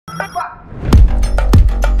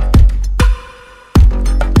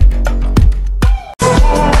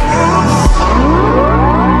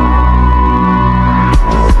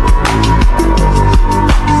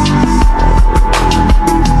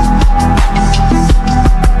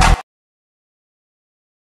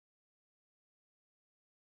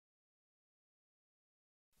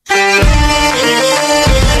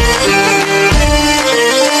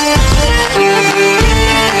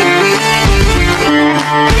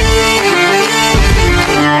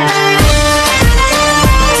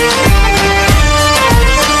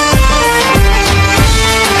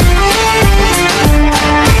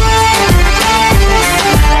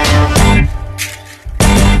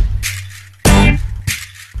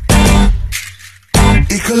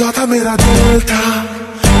इकलौता मेरा दिल था,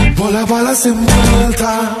 बोला बाला सिंपल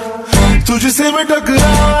था, तुझसे मैं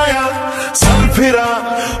टकराया, सर फिरा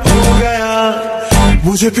हो गया,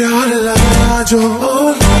 मुझे प्यार लगा जो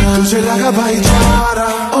तुझे लगा भाईचारा,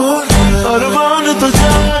 अरमान तो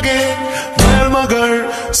जागे मैं मगर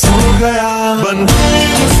सो गया, बन गई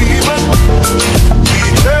मुसीबत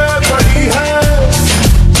पीछे पड़ी है,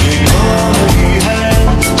 ये कौन है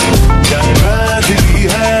क्या ज़िंदगी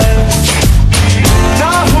है,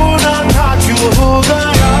 ना होना था क्यों हो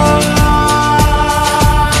गया,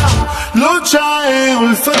 लो चाहे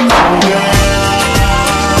उल्फत हो गया,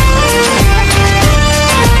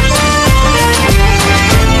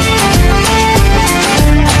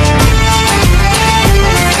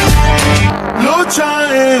 लो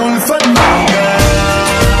चाहे उल्फत हो गया।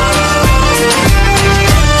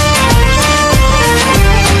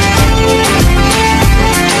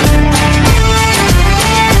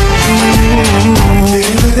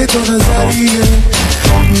 तेरे तो नजरिए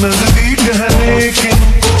नजदीक है लेकिन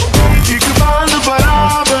इकबाल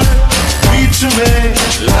बराबर बीच में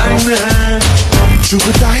लाइन है,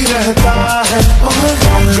 चुभता ही रहता है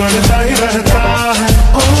गड़ता ही रहता है,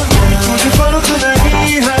 तुझे फर्क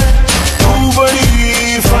नहीं है तू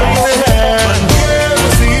बड़ी फाइन है,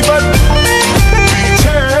 मुसीबत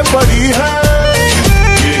पीछे पड़ी है,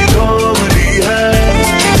 ये कॉमेडी है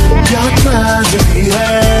क्या ट्रेजेडी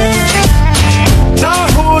है, ना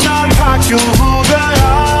होना था क्यों हो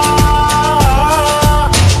गया,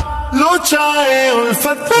 लो चाहे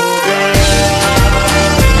उल्फत हो गया।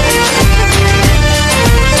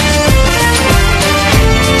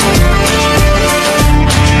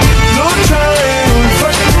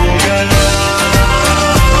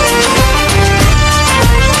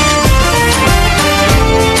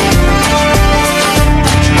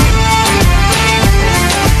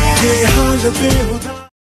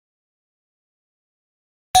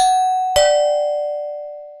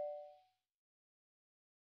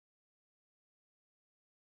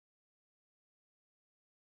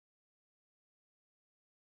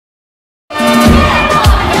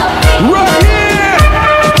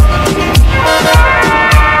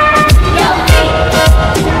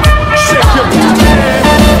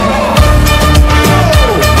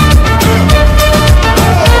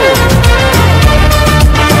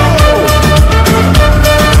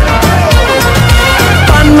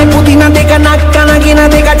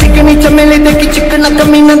 देखा चिकनी चमेली देखी चिकना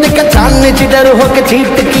कमीना देखा चांद ने चिडर होके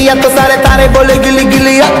चीट किया तो सारे तारे बोले गिली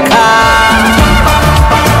गिली अक्खा,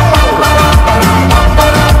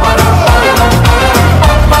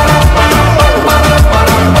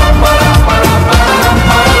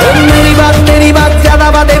 मेरी बात तेरी बात ज्यादा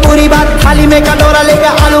बातें बुरी बात, थाली में कटोरा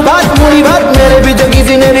लेकर आलू भात मूरी भात, मेरे भी जो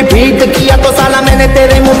किसी ने रिपीट किया तो साला मैंने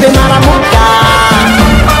तेरे मुंह पे मारा मुक्का,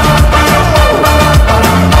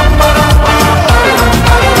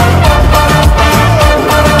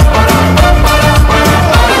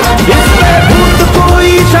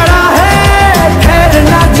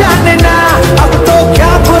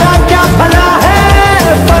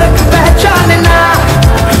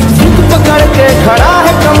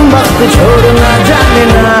 छोड़ना जाने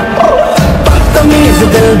ना, बदतमीज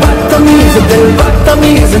दिल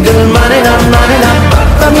माने ना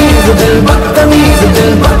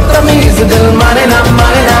बदतमीज दिल माने ना,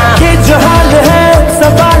 ये जो हाल है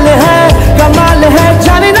सवाल है कमाल है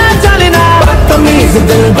जाने ना, बदतमीज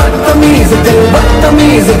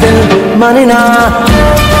दिल माने ना।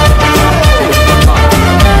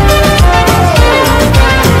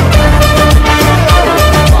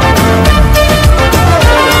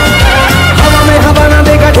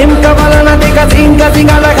 ढिमका वाला ना देखा, सीन का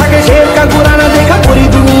सिंगाला खा के शेर का गुरा ना देखा, पूरी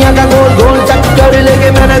दुनिया का गोल गोल चक्कर लेके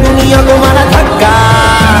मैंने दुनिया को मारा धक्का,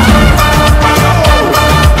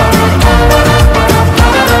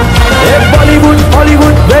 Bollywood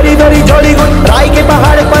Hollywood very very jolly good, राय के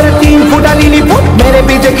पहाड़ पर 3 फुटा लीली फुट, मेरे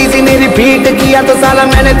पीछे किसी ने रिपीट किया तो साला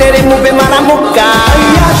मैंने तेरे मुंह पे मारा मुक्का,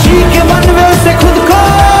 अय्याशी के बनवे से खुद को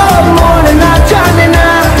मोड़ना जानना,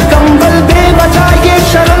 कंबल बेवजह ये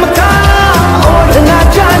शर्म का ओढ़ना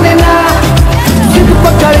जानना, जिद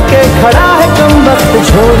पकड़ के खड़ा है कम वक्त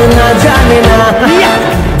छोड़ना जानना,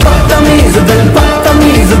 बदतमीज दिल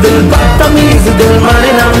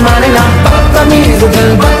माने ना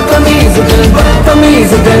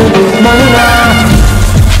बदतमीज दिल माने ना।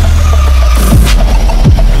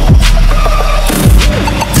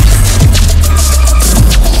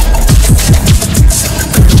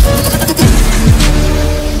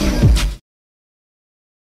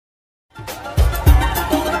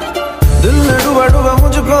 दिल ने डूबा डूबा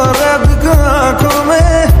मुझको रैब आंखों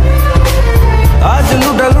में, आज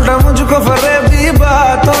लूटा लूटा मुझको फरेबी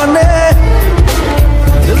बातों ने,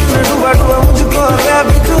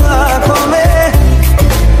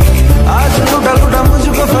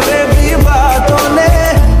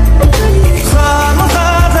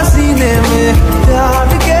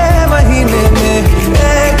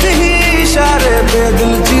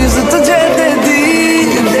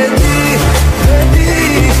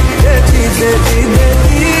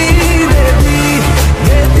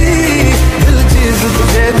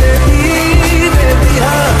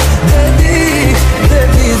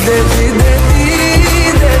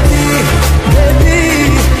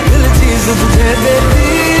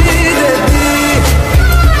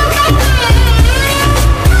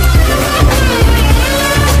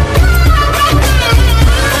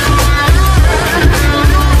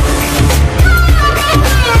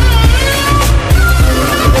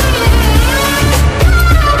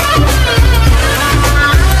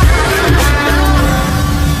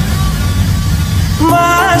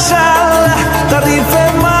 माशाल्लाह तारीफे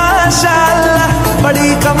माशाल्लाह, बड़ी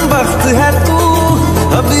कम वक्त है तू,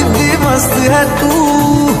 अभी भी मस्त है तू।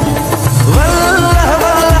 वल्लाह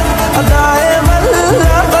वल्लाह अदाए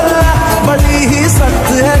वल्लाह वल्लाह, बड़ी ही सख्त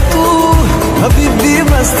है तू, अभी भी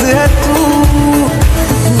मस्त है तू।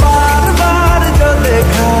 बार बार जो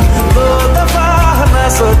देखा दो दफा न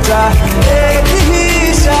सोचा, एक ही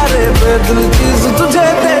इशारे पे दिल चीज तुझे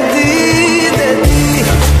दे दी, दे दी,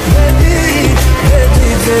 दे दी, दे दी,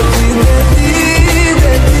 दे दी, दे दी,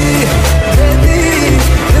 दे दी, दे दी,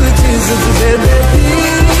 दिल चीज तुझे दे दी,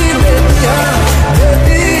 दे दी, दे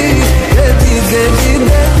दी, दे दी, दे दी,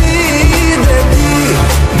 दे दी, दे दी,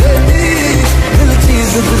 दे दी, दिल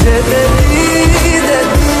चीज तुझे दे दी, दे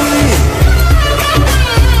दी।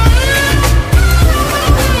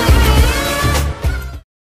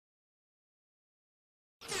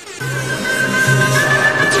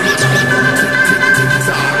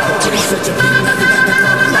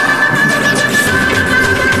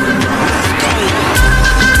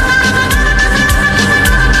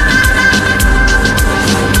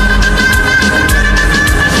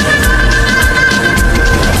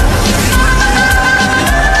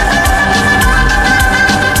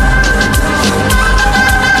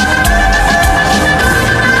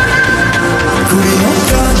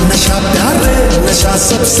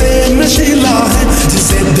 सबसे नशीला है,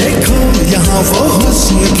 जिसे देखो यहाँ वो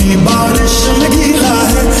हुस्न की बारिश में गीला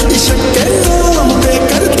है। इश्क के नाम पे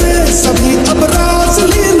करते सभी अब रास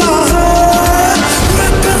लीला है।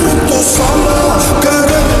 मैं करूँ तो साला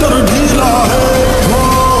कैरेक्टर ढीला है,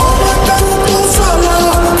 मैं करूँ तो साला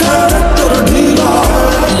कैरेक्टर ढीला है।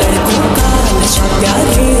 लड़कों का नशा प्यार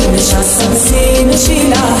है, नशा सबसे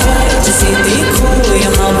नशीला है, जिसे देखो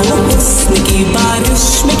यहाँ वो हुस्न की बारिश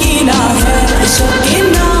में गीला है। इश्क के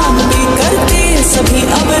नाम पे करते सभी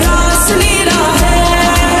अब रास लीला है।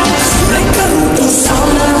 मैं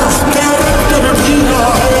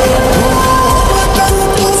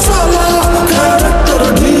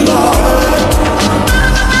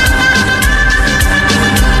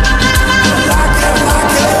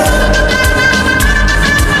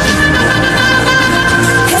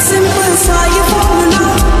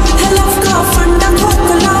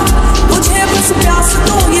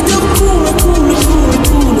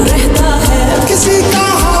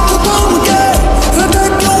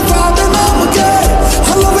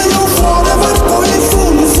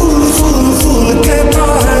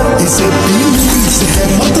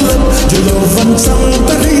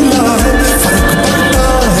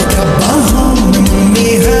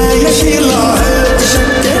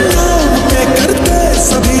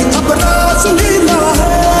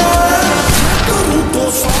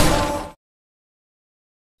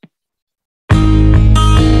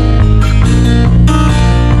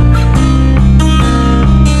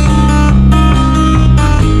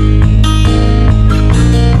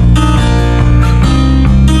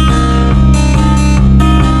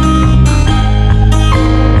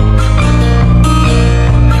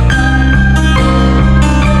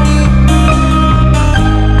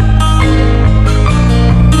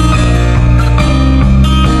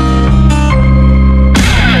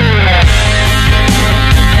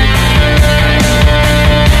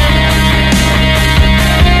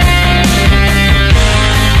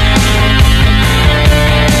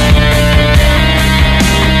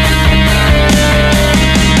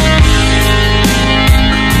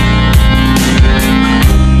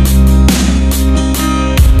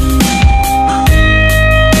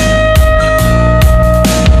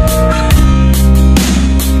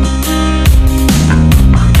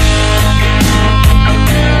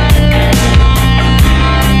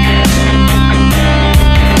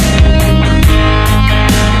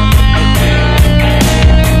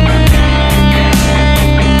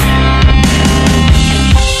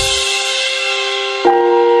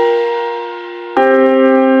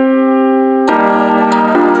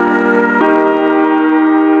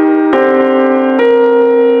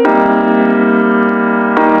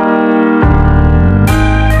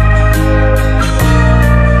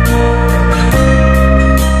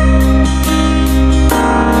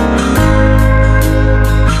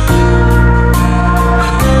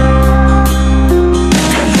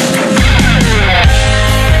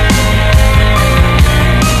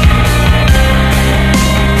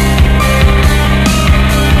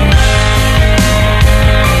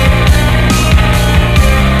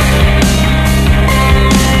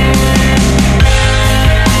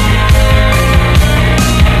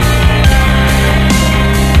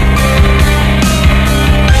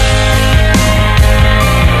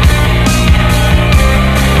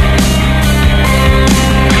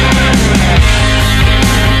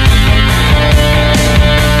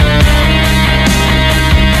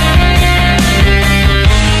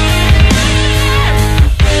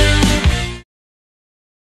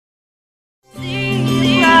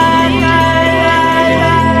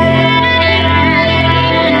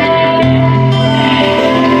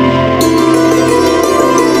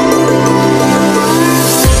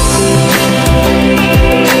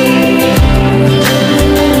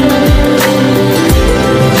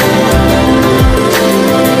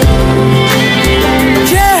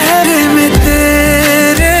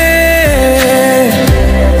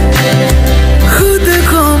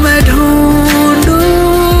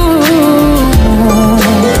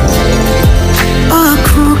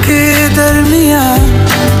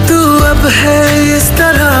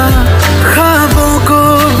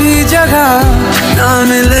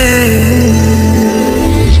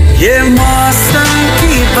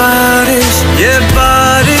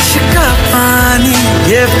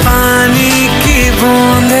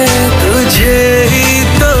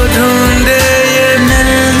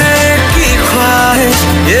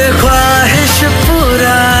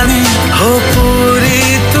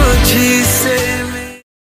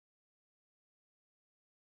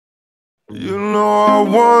You know I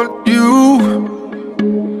want you.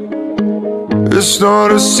 It's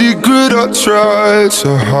not a secret I try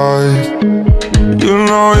to hide. You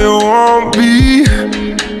know you want me,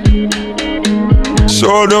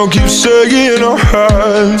 so don't keep saying our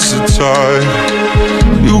hands are tied.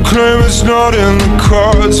 You claim it's not in the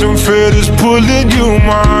cards, and fate is pulling you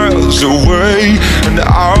miles away and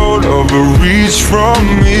out of reach from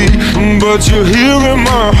me. But you're here in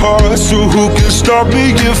my heart, so who can stop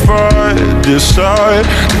me if I decide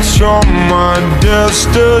that you're my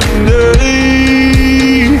destiny?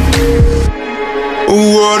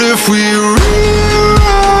 What if we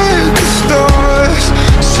rewrite the stars?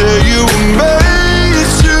 Say you were made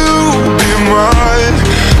to be mine.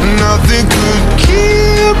 Nothing could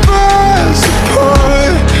keep us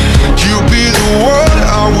apart. You'd be the one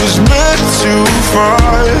I was meant to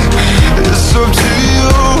find. It's up to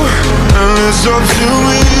you, and it's up to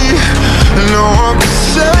me. No one can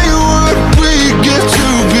say what we get to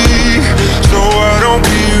be. So why don't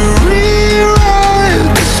we rewrite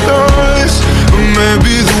the stars?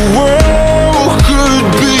 Maybe the world could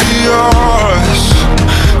be ours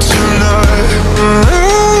tonight.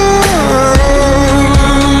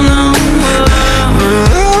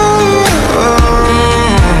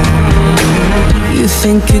 You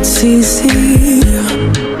think it's easy?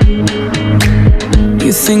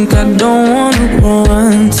 You think I don't wanna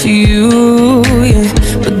run to you, yeah.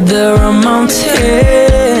 But there are mountains,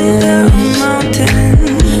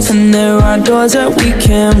 and there are doors that we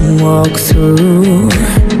can walk through.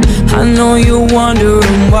 I know you're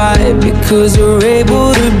wondering why, because we're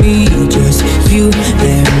able to be just you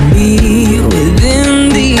and me within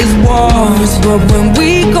these walls. But when we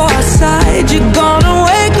go outside, you're gonna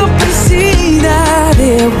wake up and see that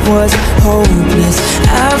it was hopeless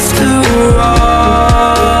after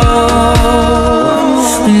all.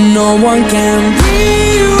 No one can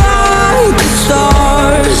rewrite the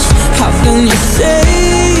stars. How can you say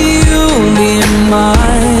you'll be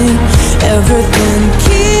mine? Everything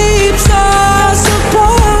keeps us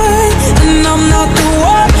apart, and I'm not the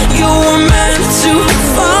one you were meant to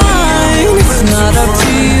find. It's not up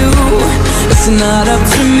to you, it's not up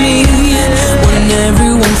to me. When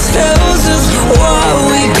everyone tells us what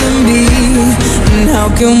we can be, and how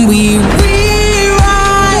can we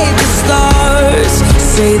rewrite the stars?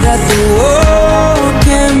 Say that the world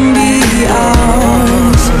can be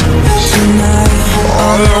ours tonight.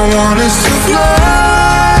 All I want is to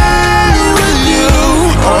fly with you.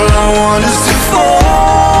 All I want is to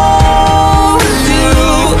fall with you.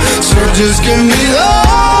 So just give me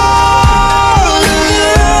all of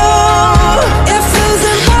you. It feels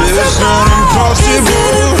impossible. It's not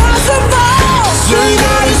impossible. Say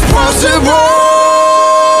that it's possible.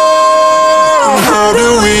 How do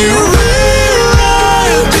we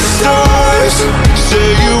rewrite the stars? Say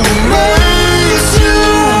you were made to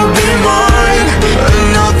be mine, and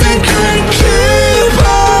nothing can keep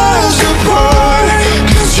us apart.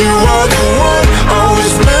 'Cause you are the one I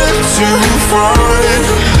was meant to find.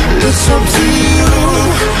 It's up to you,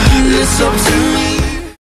 it's up to me.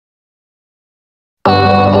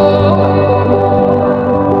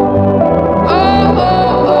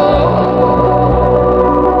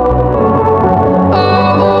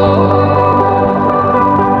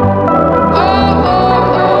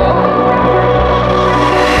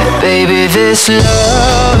 Baby, this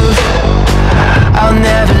love, I'll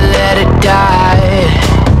never let it die.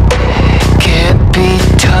 Can't be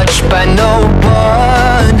touched by no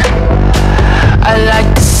one. I like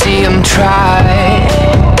to see him try.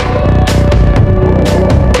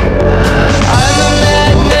 I'm a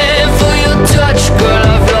madman for your touch, girl,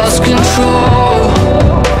 I've lost control.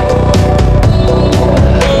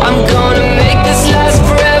 I'm gonna make this last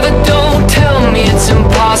forever, don't tell me it's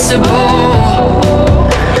impossible.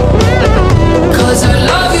 'Cause I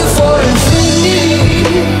love you for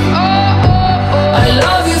infinity. I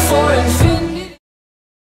love you for infinity.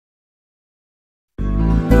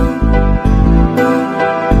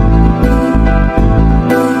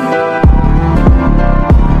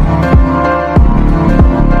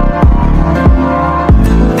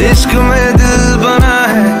 इश्क में दिल बना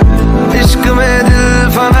है, इश्क में दिल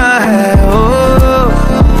बना है, ओ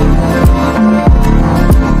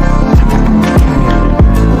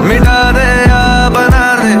मिटा दे या बना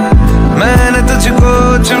दे,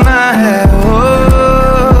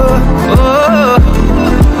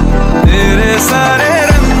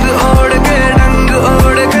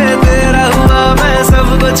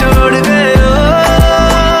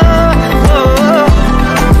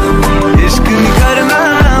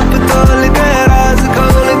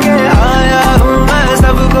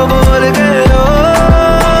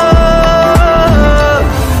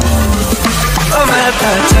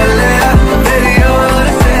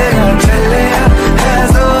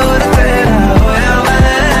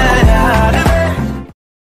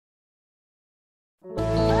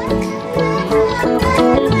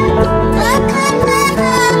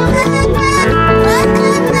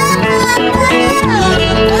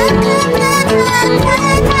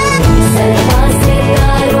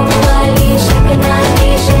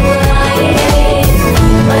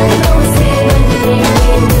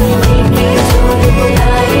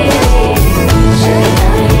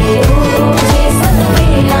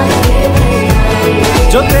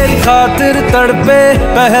 तड़पे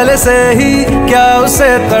पहले से ही, क्या उसे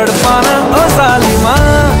तड़पाना। ओ जालिमा,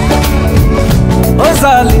 ओ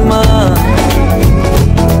जालिमा,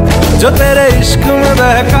 जो तेरे इश्क में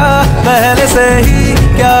बहका पहले से ही,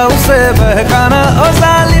 क्या उसे बहकाना। ओ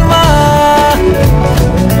जालिमा,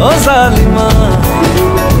 ओ जालिमा।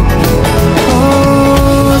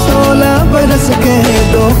 16 बरस के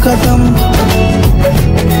 2 कदम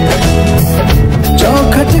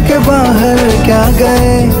चौखट के बाहर क्या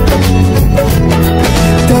गए,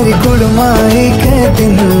 तेरी कुड़माई के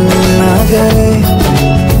दिन आ गए,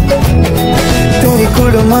 तेरी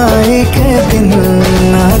कुड़माई के दिन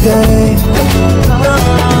आ गए।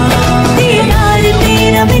 दीदार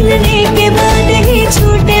तेरा मिलने के बाद ही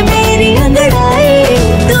छूटे मेरी अंगड़ाई,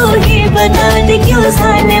 तू ही बता दे क्यों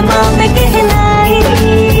जालिमा मैं कहलाई।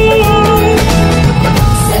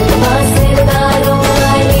 सलमा सितारों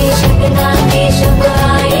वाली शगना के शब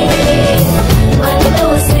आए,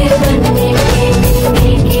 बंदों से बनने के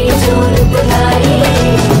मिलने की जोर बुलाई।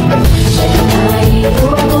 शहनाई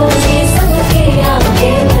लोगों के संग के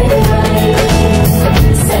आगे बढ़ाए,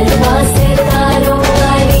 सलमा सितारों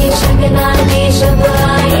वाली शगना के शब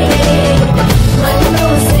आए,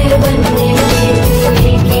 बंदों से बनने के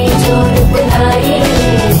मिलने की जोर बुलाई।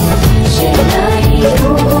 शहनाई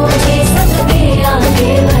लोगों के संग के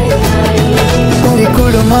आगे बढ़ाए। तेरी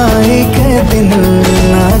कुड़माई के दिन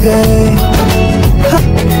आ गए,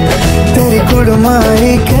 तेरी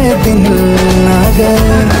कुड़माई के दिन आ गए।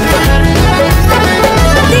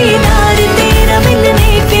 दीदार तेरा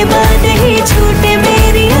मिलने के बाद ही छूटे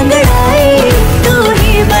मेरी अंगड़ाई, तू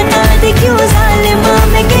ही बता दे क्यों जालिमा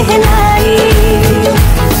मैं कहलाई।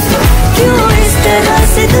 क्यों इस तरह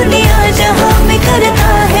से दुनिया जहां में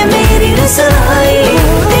करता है मेरी रसवाई,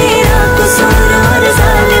 तेरा कसूर और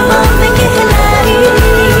जालिमा मैं कहलाई।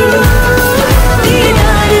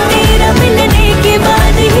 दीदार तेरा मिलने के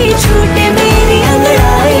बाद ही छूटे मेरी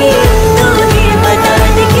अंगड़ाई, तू ही बता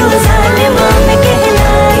दे क्यों जालिमा मैं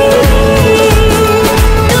कहलाई,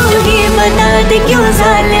 तू ही बता दे क्यों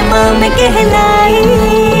जालिमा मैं कहलाई।